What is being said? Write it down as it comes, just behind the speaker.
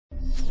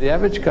The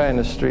average guy in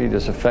the street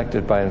is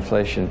affected by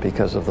inflation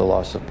because of the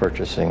loss of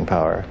purchasing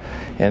power.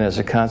 And as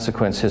a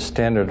consequence, his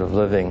standard of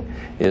living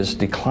is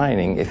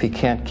declining if he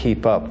can't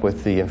keep up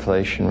with the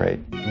inflation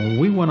rate. When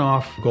we went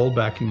off gold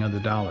backing of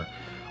the dollar,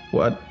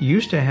 what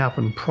used to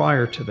happen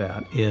prior to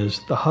that is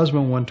the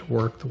husband went to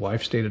work, the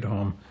wife stayed at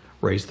home,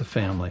 raised the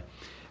family.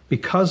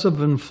 Because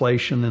of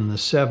inflation in the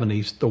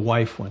 70s, the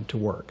wife went to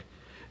work.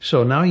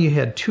 So now you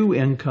had two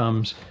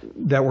incomes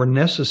that were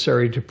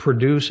necessary to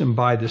produce and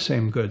buy the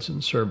same goods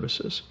and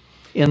services.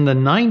 In the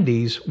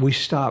 90s, we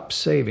stopped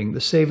saving.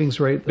 The savings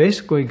rate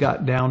basically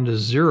got down to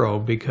zero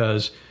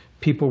because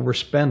people were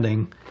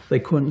spending. They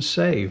couldn't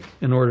save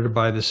in order to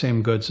buy the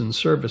same goods and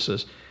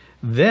services.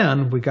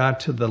 Then we got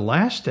to the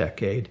last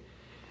decade.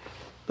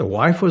 The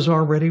wife was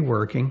already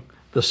working.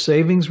 The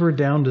savings were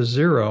down to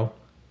zero.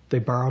 They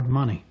borrowed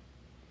money.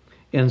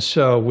 And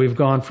so we've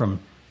gone from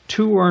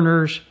two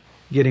earners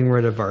getting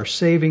rid of our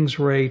savings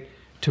rate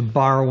to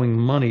borrowing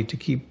money to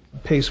keep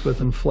pace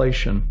with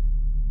inflation.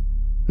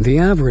 The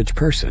average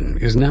person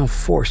is now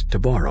forced to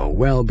borrow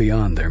well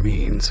beyond their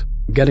means,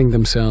 getting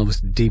themselves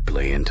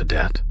deeply into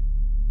debt.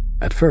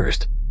 At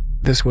first,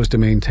 this was to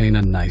maintain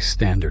a nice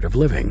standard of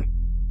living,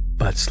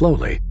 but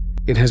slowly,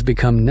 it has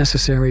become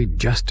necessary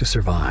just to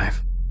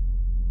survive.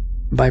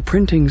 By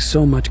printing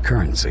so much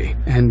currency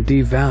and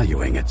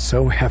devaluing it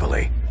so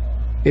heavily,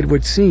 it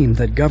would seem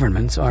that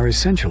governments are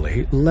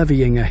essentially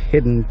levying a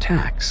hidden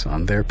tax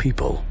on their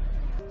people.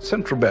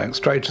 Central banks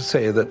try to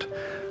say that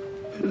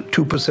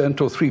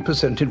 2% or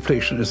 3%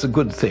 inflation is a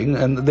good thing,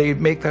 and they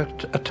make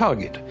that a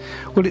target.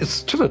 Well, it's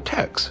still a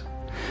tax.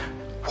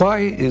 Why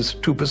is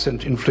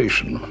 2%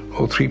 inflation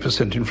or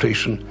 3%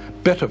 inflation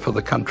better for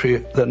the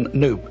country than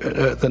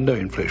no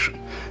inflation?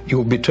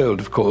 You'll be told,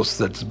 of course,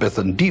 that it's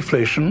better than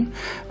deflation,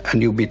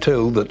 and you'll be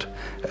told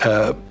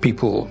that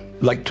people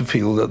like to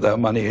feel that their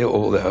money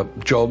or their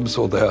jobs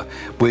or their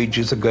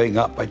wages are going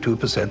up by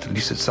 2%, at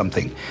least it's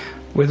something.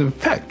 When in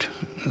fact,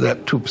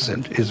 that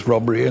 2% is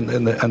robbery,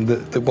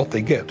 and what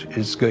they get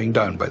is going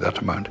down by that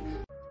amount.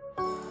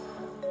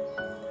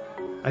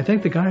 I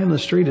think the guy on the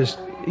street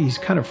he's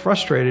kind of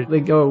frustrated. They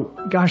go,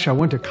 gosh, I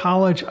went to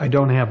college, I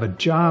don't have a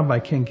job, I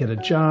can't get a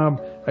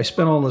job, I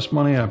spent all this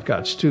money, I've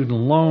got student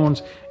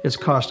loans, it's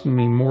costing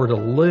me more to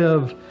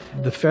live.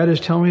 The Fed is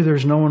telling me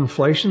there's no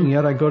inflation,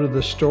 yet I go to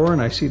the store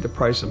and I see the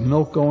price of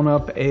milk going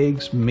up,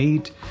 eggs,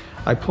 meat.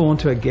 I pull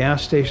into a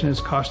gas station, it's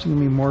costing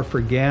me more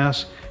for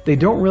gas. They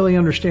don't really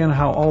understand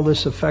how all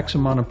this affects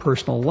them on a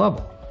personal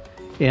level.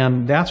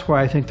 And that's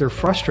why I think they're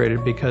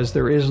frustrated, because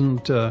there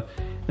isn't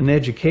an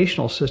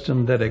educational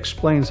system that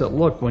explains that,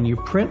 look, when you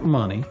print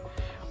money,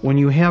 when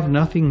you have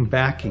nothing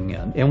backing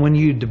it, and when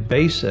you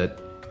debase it,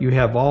 you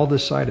have all the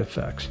side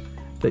effects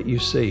that you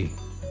see.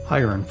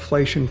 Higher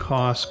inflation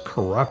costs,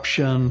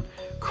 corruption,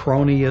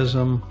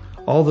 cronyism,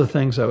 all the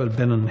things that have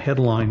been in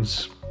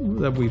headlines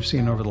that we've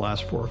seen over the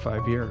last 4 or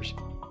 5 years.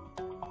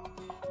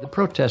 The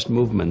protest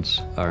movements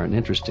are an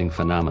interesting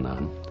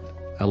phenomenon.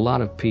 A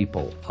lot of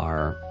people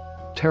are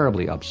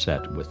terribly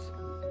upset with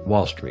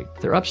Wall Street.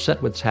 They're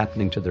upset what's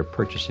happening to their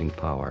purchasing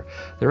power.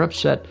 They're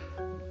upset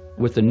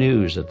with the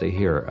news that they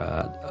hear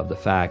of the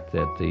fact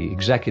that the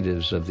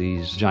executives of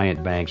these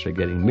giant banks are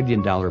getting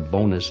million-dollar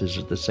bonuses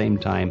at the same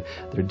time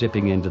they're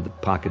dipping into the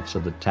pockets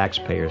of the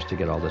taxpayers to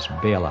get all this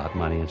bailout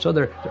money. And so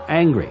they're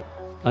angry.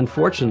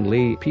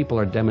 Unfortunately, people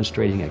are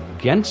demonstrating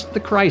against the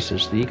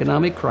crisis, the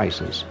economic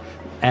crisis,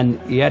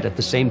 and yet at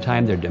the same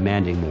time they're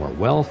demanding more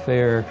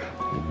welfare,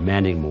 they're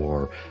demanding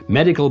more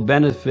medical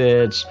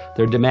benefits,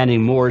 they're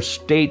demanding more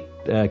state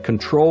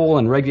control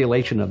and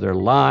regulation of their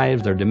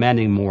lives, they're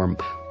demanding more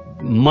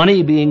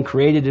money being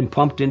created and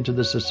pumped into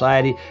the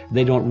society.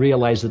 They don't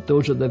realize that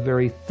those are the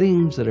very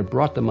things that have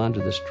brought them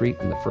onto the street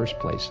in the first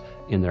place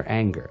in their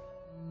anger.